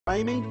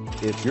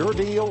Ramey, it's your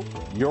deal,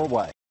 your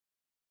way.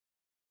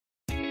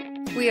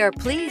 We are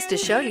pleased to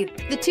show you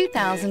the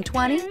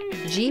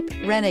 2020 Jeep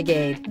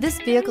Renegade. This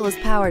vehicle is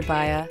powered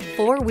by a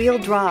four-wheel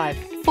drive,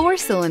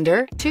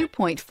 four-cylinder,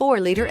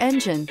 2.4-liter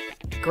engine.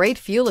 Great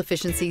fuel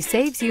efficiency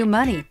saves you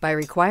money by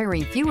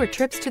requiring fewer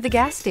trips to the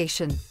gas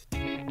station.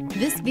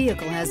 This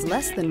vehicle has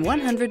less than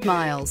 100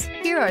 miles.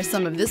 Here are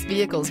some of this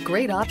vehicle's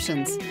great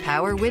options: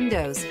 power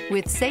windows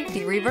with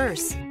safety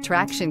reverse,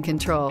 traction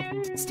control,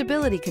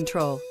 stability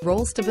control,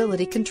 roll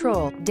stability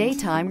control,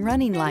 daytime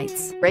running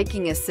lights,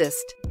 braking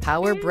assist,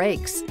 power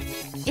brakes.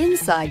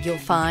 Inside you'll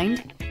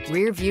find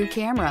rear view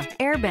camera,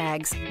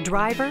 airbags,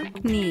 driver,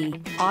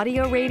 knee,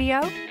 audio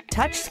radio,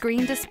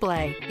 touchscreen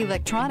display,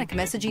 electronic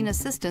messaging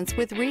assistance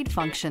with read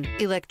function,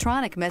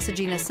 electronic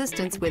messaging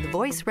assistance with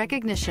voice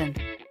recognition.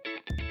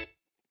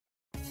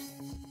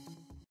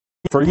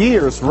 For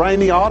years,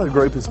 Ramey Auto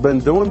Group has been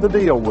doing the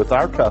deal with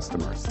our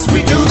customers.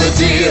 We do the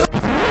deal.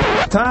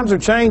 Times are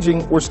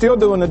changing. We're still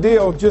doing the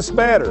deal, just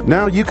better.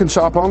 Now you can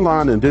shop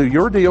online and do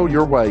your deal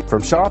your way,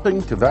 from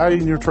shopping to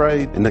valuing your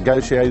trade and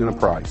negotiating a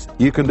price.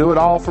 You can do it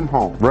all from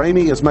home.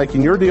 Ramey is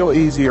making your deal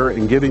easier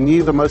and giving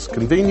you the most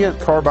convenient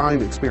car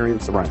buying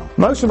experience around.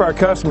 Most of our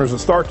customers that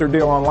start their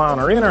deal online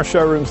are in our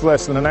showrooms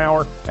less than an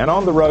hour and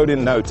on the road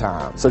in no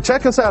time. So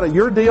check us out at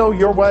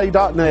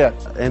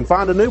yourdealyourway.net and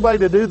find a new way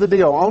to do the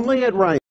deal only at Ramey.